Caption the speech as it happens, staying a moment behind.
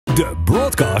De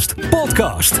Broadcast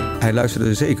Podcast. Hij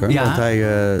luisterde zeker, Ja. want hij...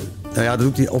 dat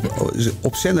doet hij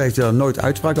op zender heeft hij daar nooit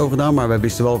uitspraak over gedaan. Maar wij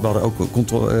wisten wel, we hadden ook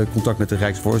contact met de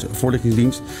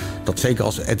Rijksvoorlichtingsdienst. Dat zeker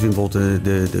als Edwin bijvoorbeeld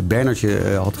de Bernard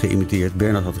had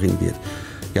geïmiteerd,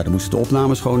 ja, dan moesten de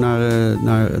opnames gewoon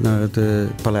naar het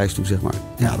paleis toe, zeg maar.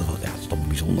 Ja, dat is toch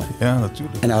bijzonder. Ja,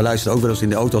 natuurlijk. En hij luisterde ook wel eens in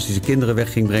de auto als hij zijn kinderen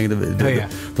weg ging brengen.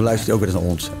 Dan luisterde hij ook wel eens naar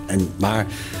ons. Maar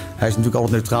hij is natuurlijk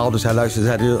altijd neutraal, dus hij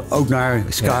luisterde ook naar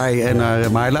Sky.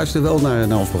 Maar hij luisterde wel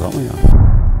naar ons programma, ja.